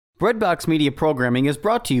Breadbox Media Programming is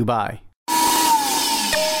brought to you by...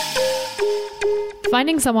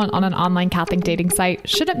 Finding someone on an online Catholic dating site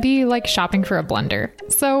shouldn't be like shopping for a blender.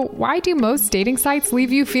 So why do most dating sites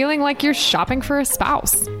leave you feeling like you're shopping for a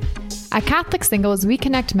spouse? At Catholic Singles, we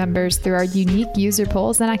connect members through our unique user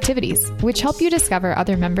polls and activities, which help you discover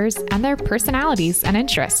other members and their personalities and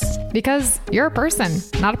interests. Because you're a person,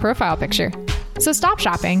 not a profile picture. So stop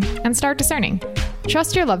shopping and start discerning.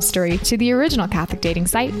 Trust your love story to the original Catholic dating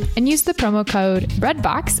site and use the promo code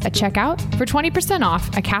BREADBOX at checkout for 20%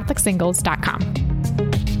 off at CatholicSingles.com.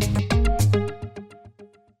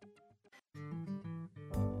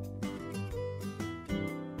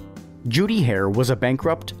 Judy Hare was a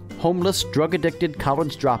bankrupt, homeless, drug-addicted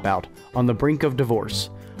college dropout on the brink of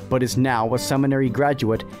divorce, but is now a seminary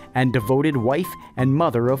graduate and devoted wife and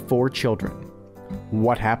mother of 4 children.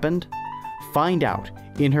 What happened? Find out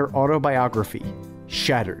in her autobiography,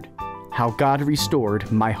 Shattered: How God Restored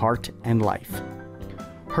My Heart and Life.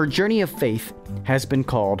 Her journey of faith has been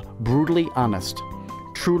called brutally honest,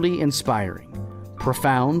 truly inspiring,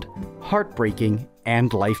 profound, heartbreaking,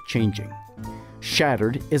 and life-changing.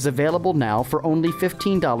 Shattered is available now for only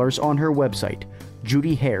 $15 on her website,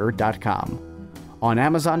 judyhare.com, on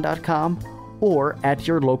Amazon.com, or at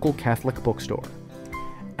your local Catholic bookstore.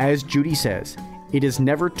 As Judy says, it is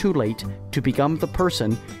never too late to become the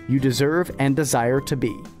person you deserve and desire to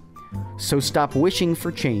be. So stop wishing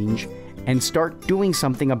for change and start doing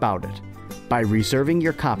something about it by reserving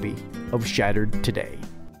your copy of Shattered today.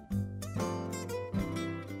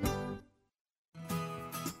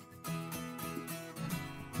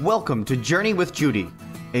 Welcome to Journey with Judy,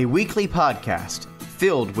 a weekly podcast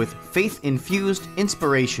filled with faith-infused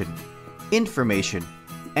inspiration, information,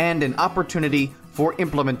 and an opportunity for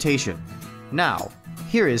implementation. Now,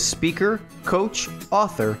 here is speaker, coach,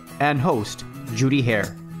 author, and host, Judy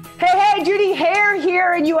Hare. Hey, Judy Hare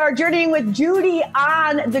here, and you are journeying with Judy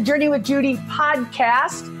on the Journey with Judy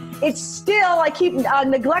podcast. It's still, I keep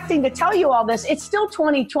neglecting to tell you all this, it's still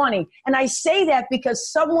 2020. And I say that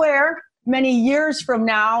because somewhere many years from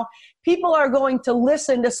now, people are going to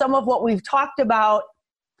listen to some of what we've talked about.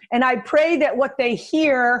 And I pray that what they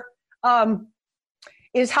hear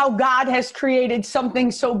is how God has created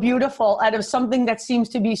something so beautiful out of something that seems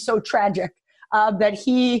to be so tragic, that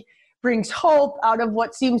he brings hope out of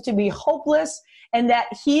what seems to be hopeless, and that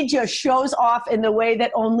he just shows off in the way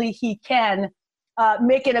that only he can,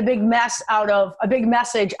 making a big message out of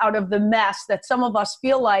the mess that some of us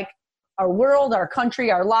feel like our world, our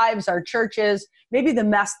country, our lives, our churches, maybe the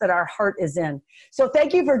mess that our heart is in. So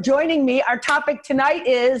thank you for joining me. Our topic tonight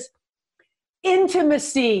is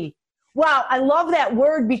intimacy. Wow, I love that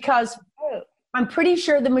word because I'm pretty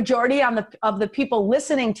sure the majority of the people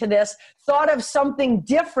listening to this thought of something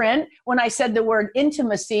different when I said the word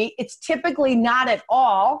intimacy. It's typically not at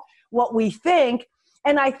all what we think.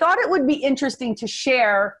 And I thought it would be interesting to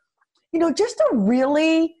share, just a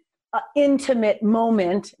really intimate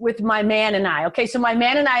moment with my man and I. Okay, so my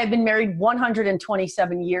man and I have been married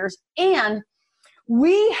 127 years, and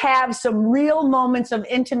we have some real moments of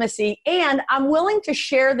intimacy, and I'm willing to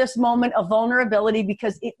share this moment of vulnerability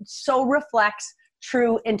because it so reflects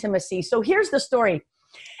true intimacy. So here's the story.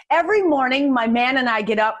 Every morning, my man and I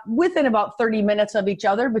get up within about 30 minutes of each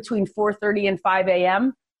other, between 4:30 and 5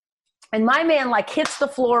 a.m., and my man hits the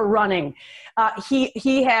floor running.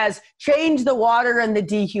 He has changed the water in the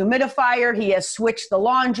dehumidifier. He has switched the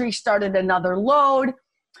laundry, started another load.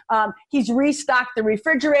 He's restocked the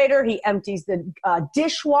refrigerator. He empties the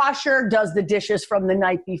dishwasher, does the dishes from the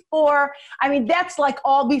night before. I mean, that's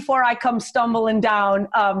all before I come stumbling down,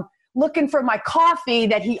 looking for my coffee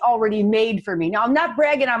that he already made for me. Now, I'm not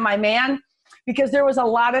bragging on my man, because there was a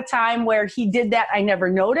lot of time where he did that I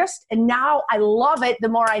never noticed. And now I love it. The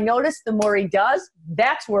more I notice, the more he does.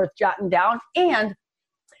 That's worth jotting down. And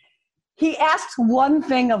he asks one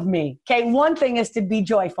thing of me. Okay, one thing is to be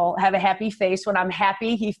joyful, have a happy face. When I'm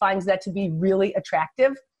happy, he finds that to be really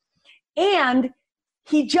attractive. And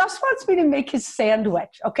he just wants me to make his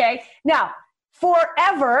sandwich. Okay, now,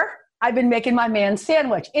 forever, I've been making my man's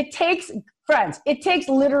sandwich. It takes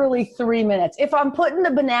literally 3 minutes. If I'm putting the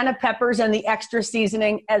banana peppers and the extra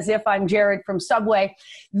seasoning as if I'm Jared from Subway,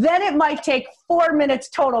 then it might take 4 minutes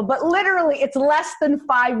total, but literally it's less than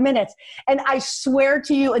 5 minutes. And I swear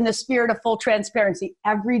to you, in the spirit of full transparency,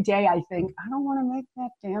 every day I think, I don't want to make that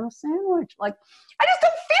damn sandwich. I just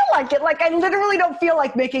don't feel like it. I literally don't feel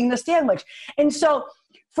like making the sandwich. And so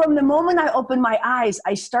from the moment I open my eyes,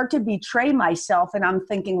 I start to betray myself, and I'm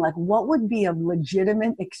thinking, what would be a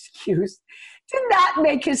legitimate excuse to not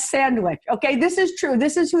make his sandwich? Okay, this is true.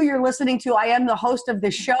 This is who you're listening to. I am the host of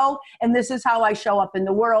this show, and this is how I show up in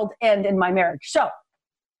the world and in my marriage. So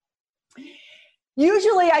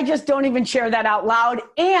Usually I just don't even share that out loud,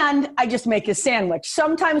 and I just make his sandwich,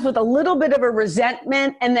 sometimes with a little bit of a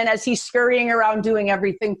resentment. And then as he's scurrying around doing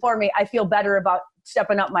everything for me, I feel better about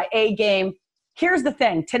stepping up my A game. Here's the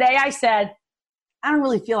thing. Today I said, I don't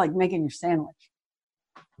really feel like making your sandwich.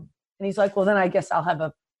 And he's like, well, then I guess I'll have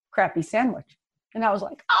a crappy sandwich. And I was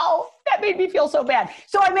like, oh, that made me feel so bad.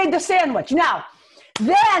 So I made the sandwich. Now,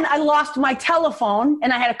 then I lost my telephone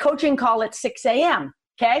and I had a coaching call at 6 a.m.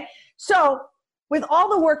 Okay. So with all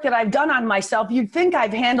the work that I've done on myself, you'd think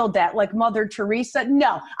I've handled that like Mother Teresa.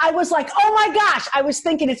 No, I was like, oh my gosh. I was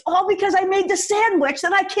thinking it's all because I made the sandwich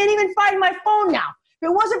that I can't even find my phone now. If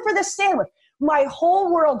it wasn't for the sandwich, my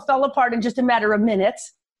whole world fell apart in just a matter of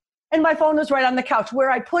minutes. And my phone was right on the couch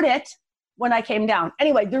where I put it when I came down.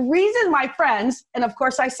 Anyway, the reason, my friends, and of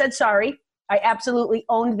course I said sorry. I absolutely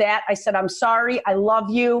owned that. I said, I'm sorry. I love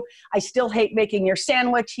you. I still hate making your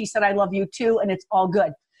sandwich. He said, I love you too. And it's all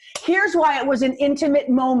good. Here's why it was an intimate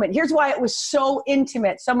moment. Here's why it was so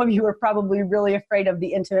intimate. Some of you are probably really afraid of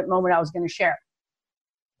the intimate moment I was going to share.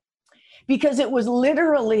 Because it was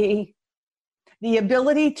literally the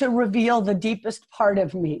ability to reveal the deepest part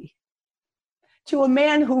of me to a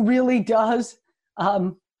man who really does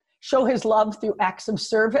show his love through acts of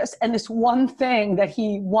service. And this one thing that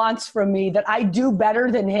he wants from me that I do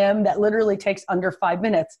better than him that literally takes under 5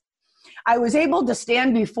 minutes. I was able to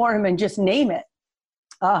stand before him and just name it.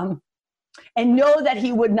 And know that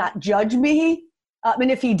he would not judge me.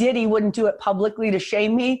 And if he did, he wouldn't do it publicly to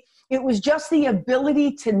shame me. It was just the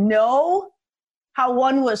ability to know how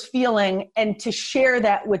one was feeling and to share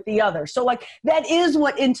that with the other. So like, that is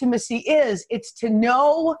what intimacy is. It's to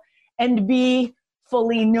know and be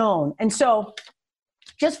fully known. And so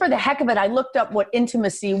just for the heck of it, I looked up what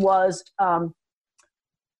intimacy was,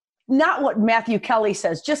 not what Matthew Kelly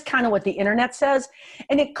says, just kind of what the internet says.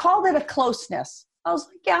 And it called it a closeness. I was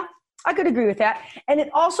like, yeah, I could agree with that. And it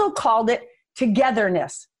also called it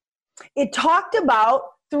togetherness. It talked about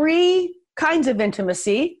 3 kinds of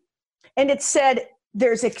intimacy. And it said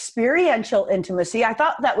there's experiential intimacy. I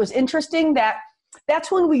thought that was interesting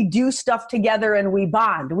that's when we do stuff together and we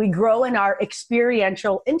bond. We grow in our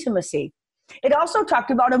experiential intimacy. It also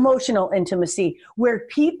talked about emotional intimacy, where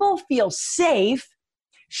people feel safe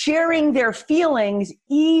sharing their feelings,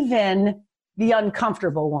 even the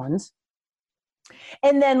uncomfortable ones.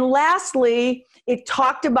 And then lastly, it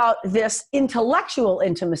talked about this intellectual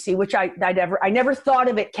intimacy, which I never thought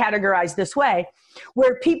of it categorized this way,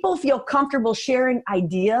 where people feel comfortable sharing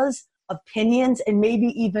ideas, opinions, and maybe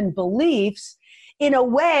even beliefs in a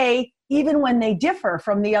way, even when they differ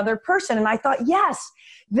from the other person. And I thought, yes,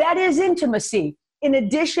 that is intimacy. In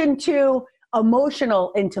addition to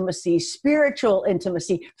emotional intimacy, spiritual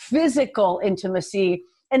intimacy, physical intimacy,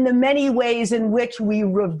 and the many ways in which we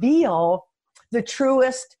reveal the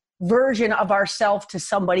truest version of ourselves to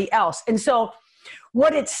somebody else. And so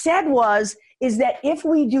what it said is that if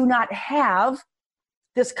we do not have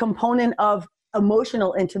this component of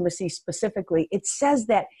emotional intimacy specifically, it says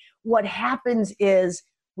that what happens is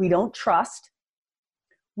we don't trust,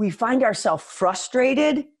 we find ourselves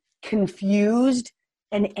frustrated, confused,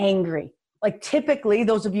 and angry. Like typically,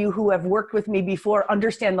 those of you who have worked with me before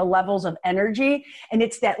understand the levels of energy, and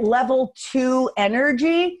it's that level 2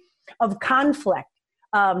 energy of conflict.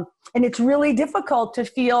 And it's really difficult to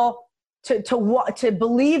feel, to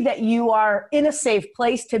believe that you are in a safe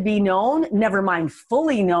place to be known, never mind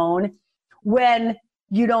fully known, when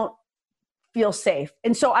you don't feel safe.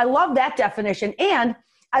 And so I love that definition. And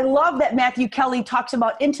I love that Matthew Kelly talks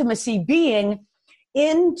about intimacy being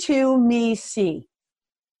into me see,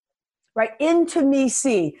 right? Into me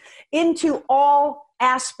see, into all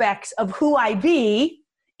aspects of who I be,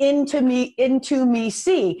 into me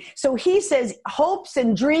see. So he says hopes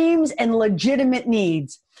and dreams and legitimate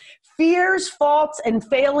needs, fears, faults, and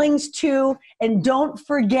failings too. And don't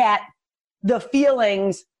forget the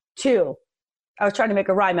feelings too. I was trying to make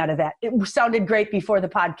a rhyme out of that. It sounded great before the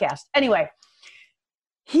podcast. Anyway,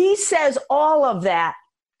 he says all of that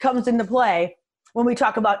comes into play when we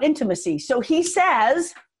talk about intimacy. So he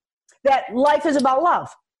says that life is about love.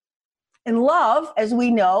 And love, as we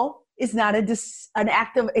know, is not it's an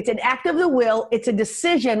act of the will. It's a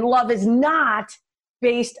decision. Love is not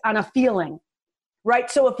based on a feeling, right?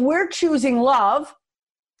 So if we're choosing love,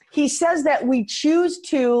 he says that we choose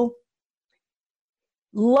to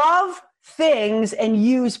love things and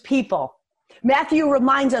use people. Matthew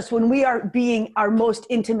reminds us when we are being our most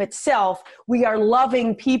intimate self, we are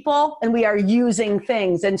loving people and we are using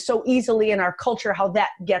things. And so easily in our culture, how that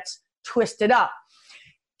gets twisted up.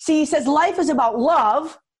 See, he says life is about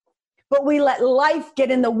love, but we let life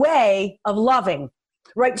get in the way of loving.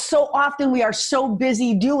 right? So often we are so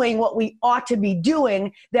busy doing what we ought to be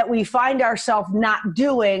doing that we find ourselves not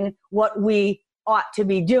doing what we ought to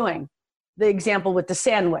be doing. The example with the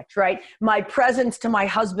sandwich, right? My presence to my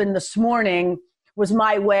husband this morning was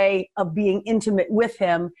my way of being intimate with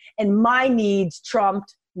him, and my needs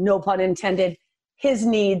trumped, no pun intended, his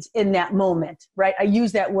needs in that moment, right? I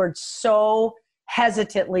use that word so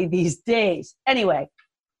hesitantly these days. Anyway,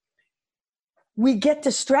 we get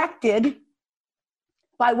distracted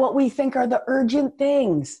by what we think are the urgent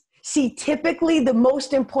things. See, typically the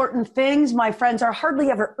most important things, my friends, are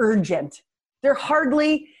hardly ever urgent. They're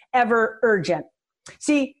hardly ever urgent.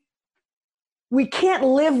 See, we can't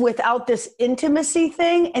live without this intimacy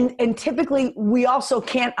thing, and typically we also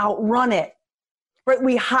can't outrun it, right?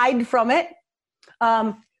 We hide from it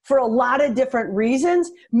for a lot of different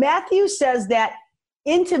reasons. Matthew says that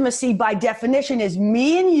intimacy by definition is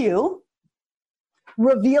me and you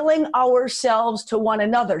revealing ourselves to one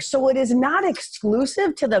another. So it is not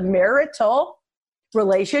exclusive to the marital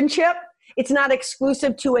relationship. It's not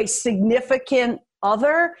exclusive to a significant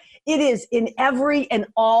other. It is in every and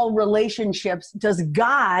all relationships. Does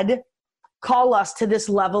God call us to this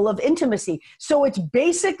level of intimacy? So it's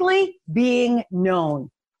basically being known,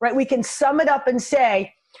 right? We can sum it up and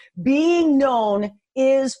say, being known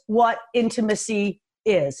is what intimacy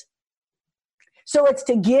is. So it's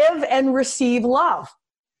to give and receive love.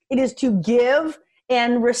 It is to give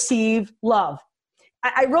and receive love.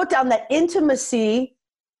 I wrote down that intimacy,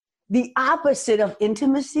 the opposite of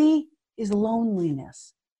intimacy is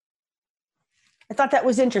loneliness. I thought that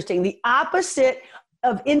was interesting. The opposite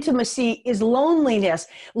of intimacy is loneliness.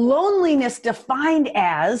 Loneliness defined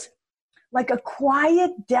as like a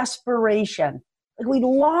quiet desperation. Like we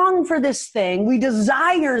long for this thing, we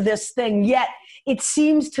desire this thing, yet it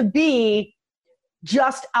seems to be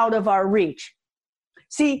just out of our reach.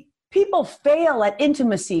 See, people fail at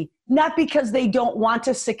intimacy, not because they don't want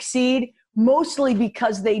to succeed, mostly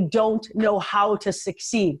because they don't know how to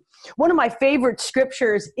succeed. One of my favorite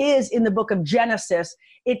scriptures is in the book of Genesis.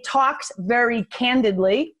 It talks very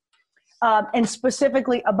candidly and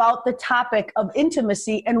specifically about the topic of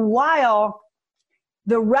intimacy. And while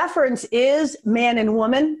the reference is man and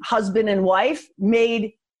woman, husband and wife,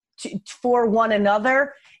 made for one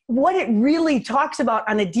another, what it really talks about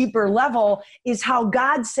on a deeper level is how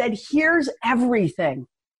God said, here's everything.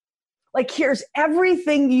 Like, here's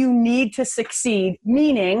everything you need to succeed,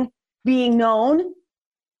 meaning being known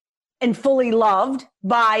and fully loved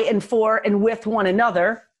by and for and with one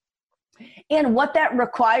another. And what that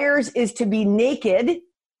requires is to be naked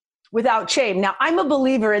without shame. Now, I'm a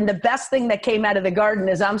believer in the best thing that came out of the garden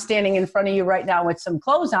is I'm standing in front of you right now with some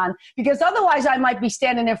clothes on, because otherwise I might be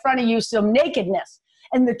standing in front of you some nakedness.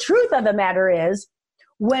 And the truth of the matter is,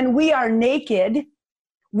 when we are naked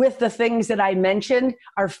with the things that I mentioned,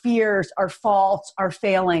 our fears, our faults, our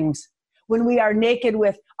failings, when we are naked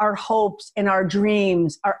with our hopes and our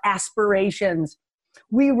dreams, our aspirations,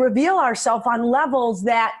 we reveal ourselves on levels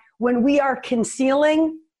that when we are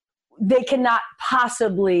concealing, they cannot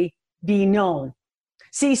possibly be known.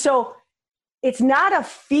 See, so it's not a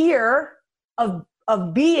fear of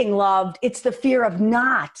being loved, it's the fear of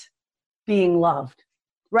not being loved.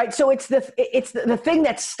 Right? So it's the thing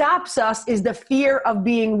that stops us is the fear of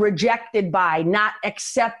being rejected by, not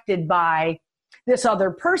accepted by this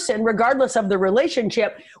other person, regardless of the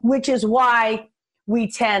relationship, which is why we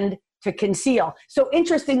tend to conceal. So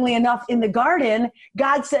interestingly enough, in the garden,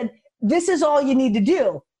 God said, this is all you need to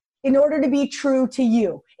do in order to be true to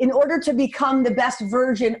you, in order to become the best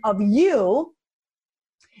version of you.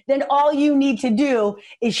 Then all you need to do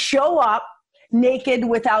is show up naked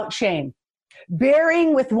without shame.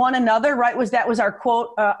 Bearing with one another, right? That was our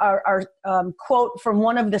quote, our quote from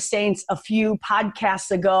one of the saints a few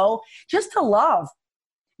podcasts ago. Just to love,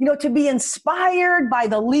 to be inspired by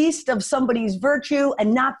the least of somebody's virtue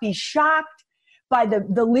and not be shocked by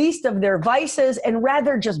the least of their vices, and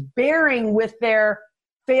rather just bearing with their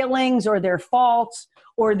failings or their faults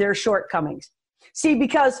or their shortcomings. See,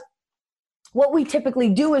 because what we typically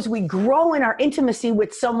do is we grow in our intimacy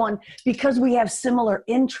with someone because we have similar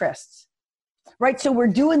interests. Right? So we're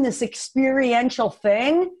doing this experiential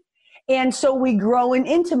thing, and so we grow in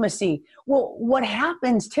intimacy. Well, what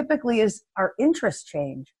happens typically is our interests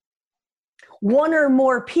change. One or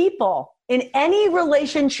more people in any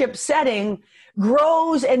relationship setting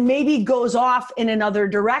grows and maybe goes off in another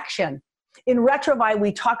direction. In Retrovi,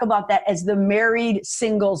 we talk about that as the married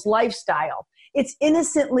singles lifestyle. It's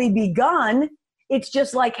innocently begun. It's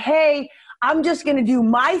just like, hey, I'm just going to do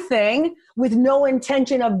my thing with no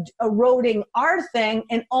intention of eroding our thing.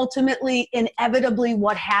 And ultimately, inevitably,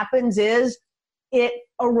 what happens is it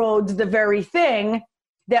erodes the very thing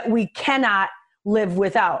that we cannot live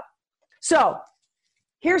without. So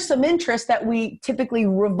here's some interests that we typically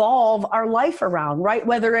revolve our life around, right?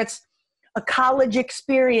 Whether it's a college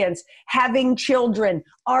experience, having children,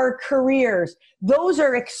 our careers, those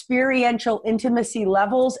are experiential intimacy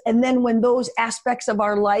levels. And then when those aspects of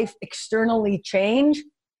our life externally change,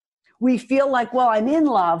 we feel like, well, I'm in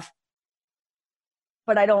love,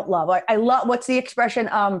 but I don't love. I love, what's the expression?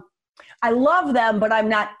 I love them, but I'm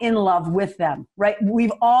not in love with them, right? We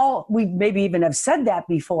maybe even have said that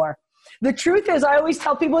before. The truth is, I always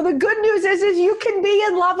tell people the good news is you can be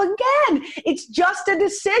in love again. It's just a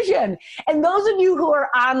decision. And those of you who are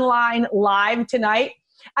online live tonight,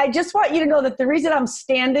 I just want you to know that the reason I'm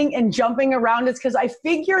standing and jumping around is because I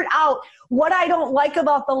figured out what I don't like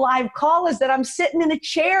about the live call is that I'm sitting in a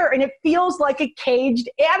chair and it feels like a caged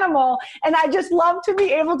animal. And I just love to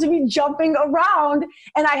be able to be jumping around.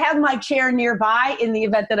 And I have my chair nearby in the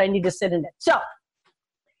event that I need to sit in it. So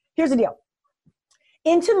here's the deal.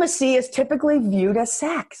 Intimacy is typically viewed as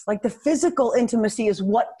sex. Like the physical intimacy is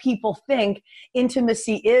what people think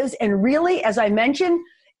intimacy is. And really, as I mentioned,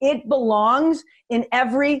 it belongs in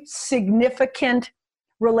every significant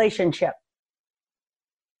relationship.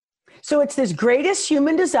 So it's this greatest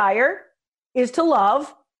human desire is to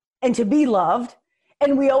love and to be loved.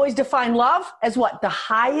 And we always define love as what? The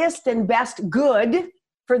highest and best good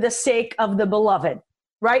for the sake of the beloved,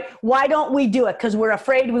 right? Why don't we do it? Because we're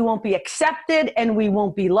afraid we won't be accepted and we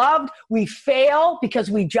won't be loved. We fail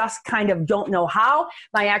because we just kind of don't know how.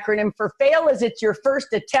 My acronym for fail is it's your first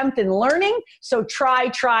attempt in learning. So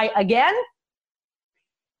try again.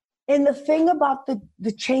 And the thing about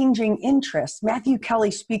the changing interests, Matthew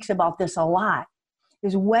Kelly speaks about this a lot,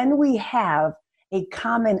 is when we have a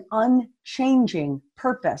common unchanging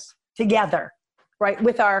purpose together, right?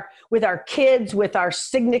 With our kids, with our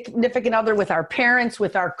significant other, with our parents,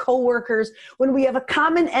 with our coworkers, when we have a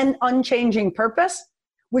common and unchanging purpose,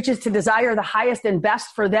 which is to desire the highest and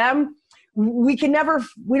best for them, we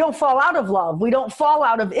don't fall out of love. We don't fall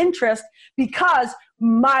out of interest because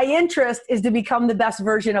my interest is to become the best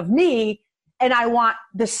version of me, and I want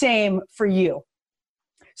the same for you.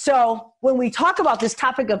 So when we talk about this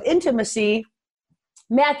topic of intimacy,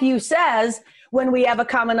 Matthew says when we have a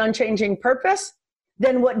common unchanging purpose,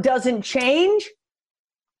 then what doesn't change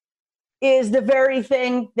is the very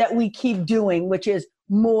thing that we keep doing, which is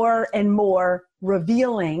more and more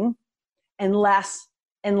revealing and less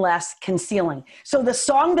concealing. So the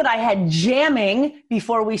song that I had jamming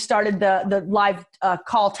before we started the live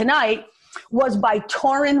call tonight was by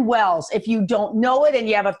Tauren Wells. If you don't know it and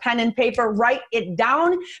you have a pen and paper, write it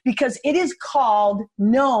down because it is called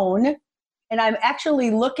Known. And I'm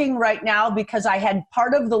actually looking right now because I had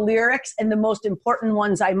part of the lyrics and the most important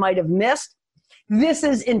ones I might have missed. This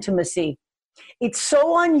is intimacy. It's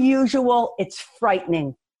so unusual, it's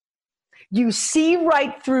frightening. You see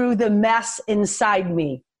right through the mess inside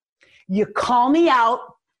me. You call me out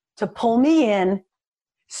to pull me in,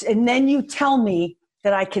 and then you tell me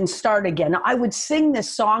that I can start again. Now, I would sing this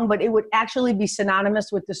song, but it would actually be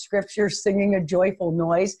synonymous with the scripture, singing a joyful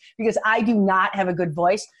noise, because I do not have a good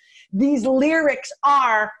voice. These lyrics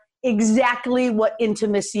are exactly what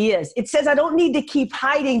intimacy is. It says, I don't need to keep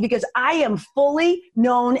hiding because I am fully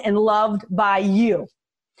known and loved by you.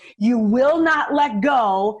 You will not let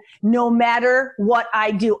go no matter what I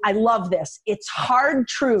do. I love this. It's hard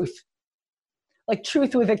truth, like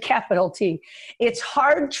truth with a capital T. It's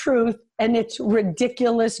hard truth and it's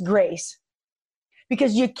ridiculous grace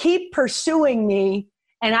because you keep pursuing me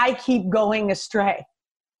and I keep going astray.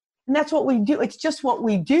 And that's what we do. It's just what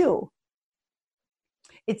we do.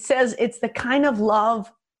 It says it's the kind of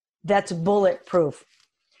love that's bulletproof.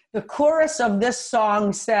 The chorus of this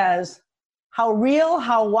song says, how real,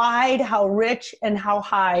 how wide, how rich, and how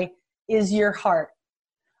high is your heart?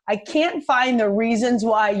 I can't find the reasons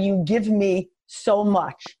why you give me so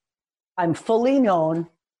much. I'm fully known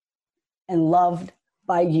and loved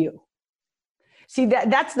by you. See,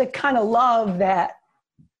 that's the kind of love that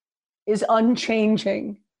is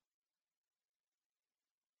unchanging.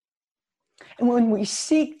 And when we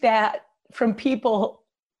seek that from people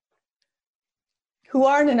who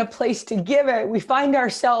aren't in a place to give it, we find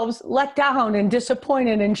ourselves let down and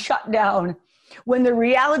disappointed and shut down. When the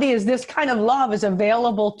reality is this kind of love is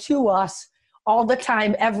available to us all the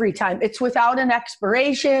time, every time. It's without an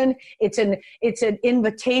expiration. It's an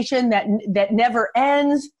invitation that never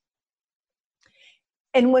ends.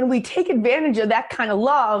 And when we take advantage of that kind of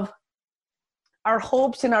love, our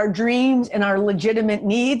hopes and our dreams and our legitimate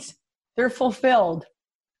needs, they're fulfilled.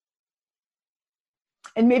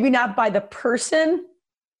 And maybe not by the person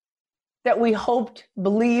that we hoped,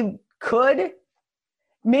 believed could.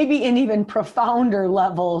 maybe in even profounder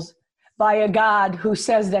levels, by a God who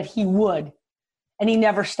says that he would, and he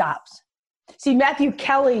never stops. See, Matthew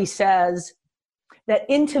Kelly says that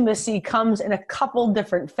intimacy comes in a couple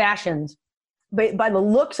different fashions. But by the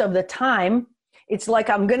looks of the time, it's like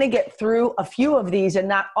I'm going to get through a few of these and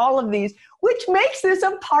not all of these, which makes this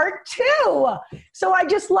a part 2. So I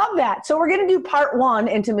just love that. So we're going to do part 1,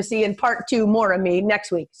 intimacy, and part 2, more of me,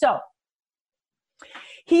 next week. So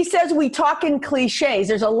he says we talk in cliches.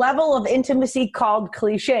 There's a level of intimacy called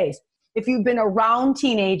cliches. If you've been around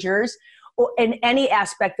teenagers or in any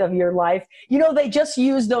aspect of your life, you know, they just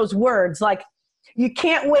use those words like, you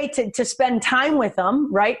can't wait to spend time with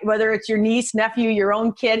them, right? Whether it's your niece, nephew, your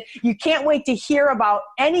own kid, you can't wait to hear about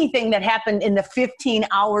anything that happened in the 15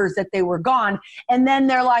 hours that they were gone. And then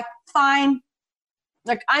they're like, fine.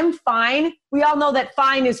 Like, I'm fine. We all know that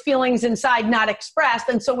fine is feelings inside not expressed.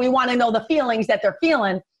 And so we want to know the feelings that they're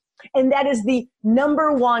feeling. And that is the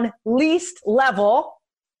number 1 least level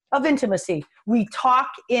of intimacy. We talk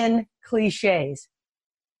in cliches.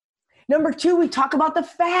 Number 2, we talk about the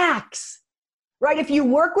facts. Right? If you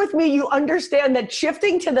work with me, you understand that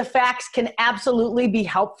shifting to the facts can absolutely be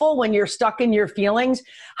helpful when you're stuck in your feelings.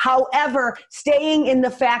 However, staying in the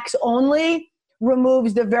facts only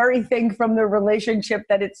removes the very thing from the relationship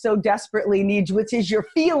that it so desperately needs, which is your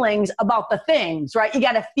feelings about the things, right? You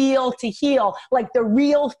got to feel to heal. Like the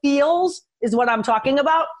real feels is what I'm talking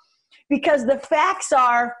about, because the facts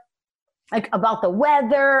are like about the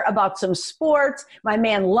weather, about some sports. My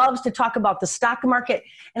man loves to talk about the stock market.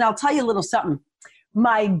 And I'll tell you a little something.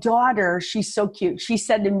 My daughter, she's so cute. She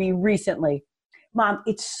said to me recently, Mom,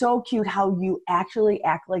 it's so cute how you actually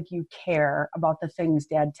act like you care about the things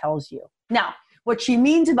Dad tells you. Now, what she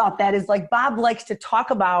means about that is like Bob likes to talk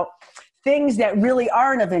about things that really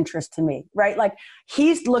aren't of interest to me, right? Like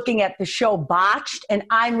he's looking at the show Botched and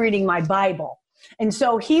I'm reading my Bible. And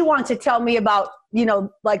so he wants to tell me about, you know,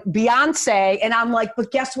 like Beyonce. And I'm like,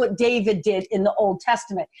 but guess what David did in the Old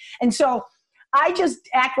Testament? And so I just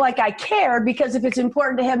act like I care because if it's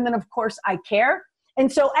important to him, then of course I care. And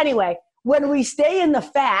so anyway, when we stay in the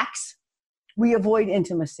facts, we avoid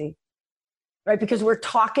intimacy, right? Because we're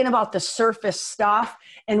talking about the surface stuff.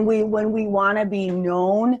 And when we want to be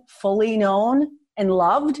known, fully known and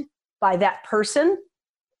loved by that person,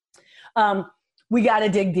 we got to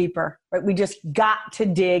dig deeper, right? We just got to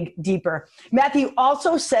dig deeper. Matthew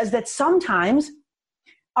also says that sometimes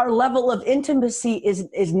our level of intimacy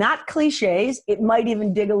is not cliches. It might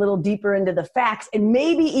even dig a little deeper into the facts. And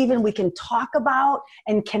maybe even we can talk about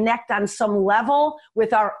and connect on some level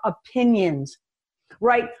with our opinions,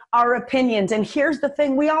 right? Our opinions. And here's the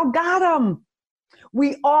thing, we all got them.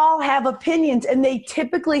 We all have opinions, and they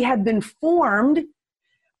typically have been formed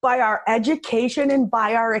by our education and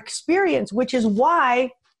by our experience, which is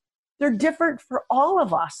why they're different for all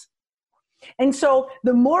of us. And so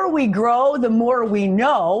the more we grow, the more we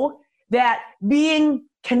know that being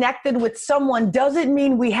connected with someone doesn't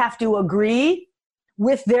mean we have to agree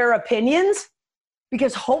with their opinions,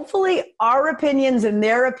 because hopefully our opinions and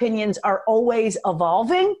their opinions are always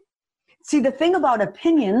evolving. See, the thing about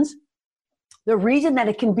opinions, the reason that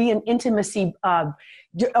it can be an intimacy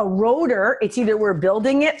eroder, it's either we're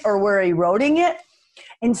building it or we're eroding it.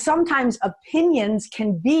 And sometimes opinions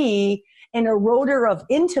can be an eroder of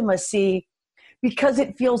intimacy because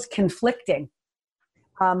it feels conflicting.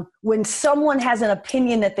 When someone has an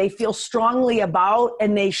opinion that they feel strongly about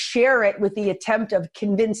and they share it with the attempt of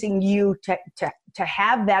convincing you to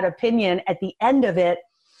have that opinion at the end of it,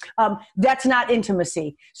 that's not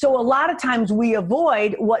intimacy. So a lot of times we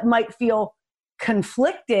avoid what might feel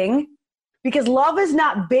conflicting because love is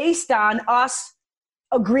not based on us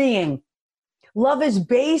agreeing. Love is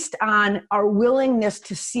based on our willingness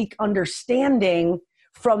to seek understanding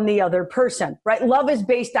from the other person, right? Love is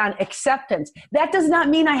based on acceptance. That does not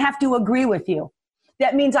mean I have to agree with you.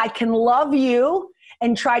 That means I can love you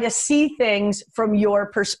and try to see things from your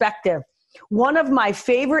perspective. One of my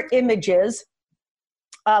favorite images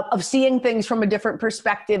of seeing things from a different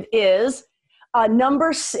perspective is a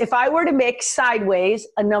number. If I were to make sideways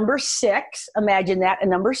a number 6, imagine that, a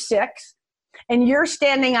number 6, and you're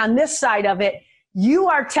standing on this side of it, you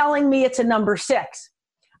are telling me it's a number 6.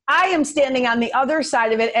 I am standing on the other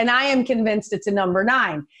side of it, and I am convinced it's a number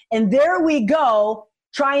 9. And there we go,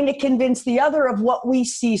 trying to convince the other of what we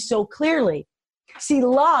see so clearly. See,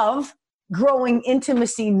 love, growing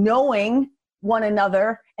intimacy, knowing one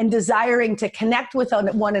another, and desiring to connect with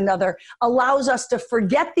one another allows us to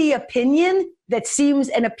forget the opinion that seems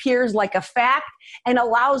and appears like a fact and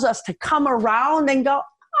allows us to come around and go,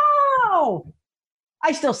 oh,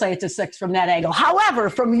 I still say it's a 6 from that angle. However,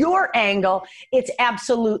 from your angle, it's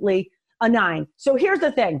absolutely a 9. So here's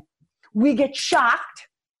the thing. We get shocked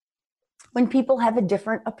when people have a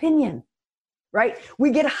different opinion, right?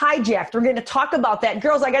 We get hijacked. We're going to talk about that.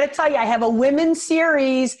 Girls, I got to tell you, I have a women's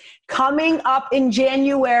series coming up in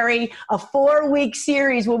January, a 4-week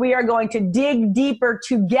series where we are going to dig deeper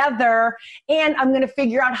together. And I'm going to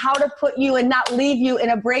figure out how to put you and not leave you in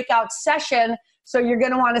a breakout session. So you're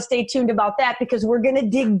going to want to stay tuned about that, because we're going to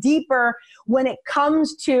dig deeper when it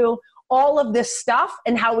comes to all of this stuff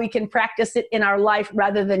and how we can practice it in our life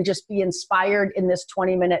rather than just be inspired in this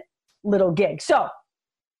 20-minute little gig. So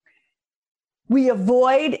we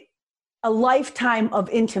avoid a lifetime of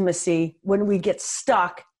intimacy when we get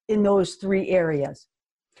stuck in those 3 areas.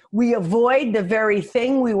 We avoid the very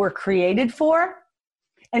thing we were created for,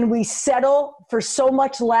 and we settle for so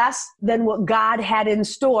much less than what God had in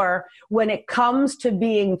store when it comes to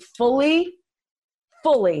being fully,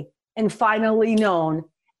 and finally known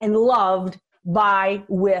and loved by,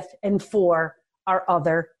 with, and for our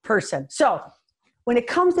other person. So when it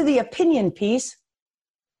comes to the opinion piece,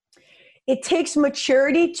 it takes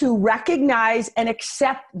maturity to recognize and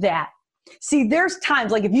accept that. See, there's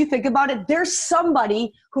times, like if you think about it, there's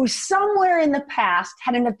somebody who somewhere in the past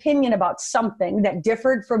had an opinion about something that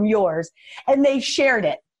differed from yours, and they shared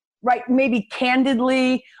it, right? Maybe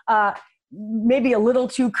candidly, maybe a little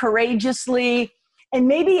too courageously, and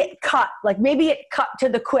maybe it cut to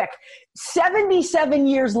the quick. 77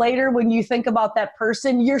 years later, when you think about that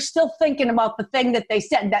person, you're still thinking about the thing that they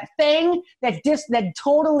said, that thing that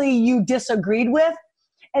totally you disagreed with.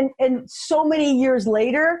 And so many years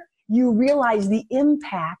later, you realize the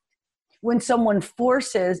impact when someone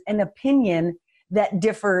forces an opinion that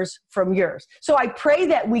differs from yours. So I pray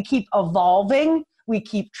that we keep evolving, we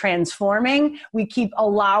keep transforming, we keep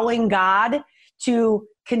allowing God to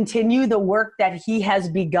continue the work that he has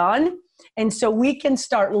begun. And so we can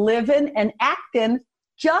start living and acting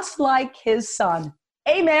just like his son.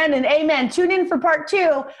 Amen and amen. Tune in for part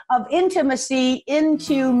 2 of Intimacy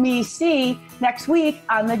Into Me See next week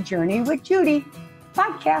on the Journey with Judy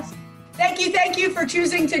podcast. Thank you for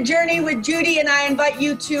choosing to journey with Judy, and I invite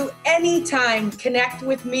you to anytime connect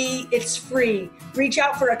with me. It's free. Reach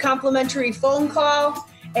out for a complimentary phone call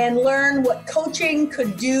and learn what coaching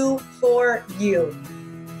could do for you.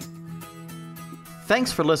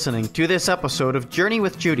 Thanks for listening to this episode of Journey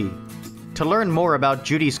with Judy. To learn more about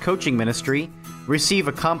Judy's coaching ministry, receive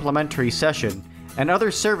a complimentary session, and other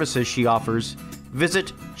services she offers,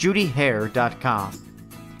 visit judyhare.com.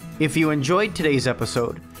 If you enjoyed today's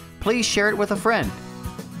episode, please share it with a friend.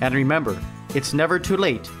 And remember, it's never too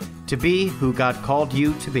late to be who God called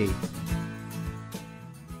you to be.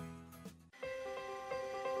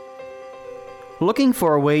 Looking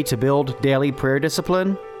for a way to build daily prayer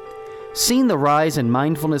discipline? Seen the rise in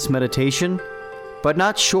mindfulness meditation, but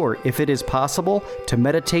not sure if it is possible to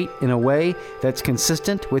meditate in a way that's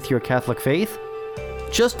consistent with your Catholic faith?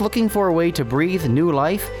 Just looking for a way to breathe new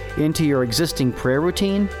life into your existing prayer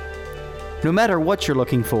routine? No matter what you're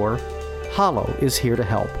looking for, Hallow is here to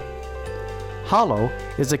help. Hallow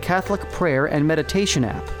is a Catholic prayer and meditation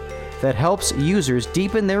app that helps users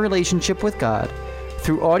deepen their relationship with God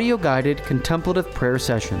through audio-guided contemplative prayer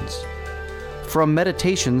sessions. From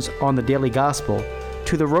meditations on the daily gospel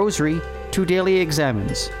to the rosary to daily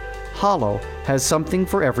examens, Hallow has something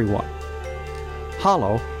for everyone.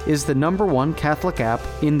 Hallow is the #1 Catholic app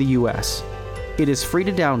in the U.S. It is free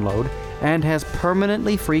to download and has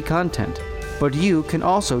permanently free content, but you can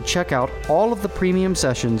also check out all of the premium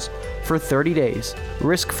sessions for 30 days,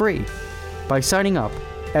 risk-free, by signing up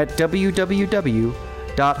at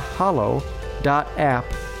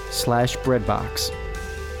www.hallow.app/breadbox.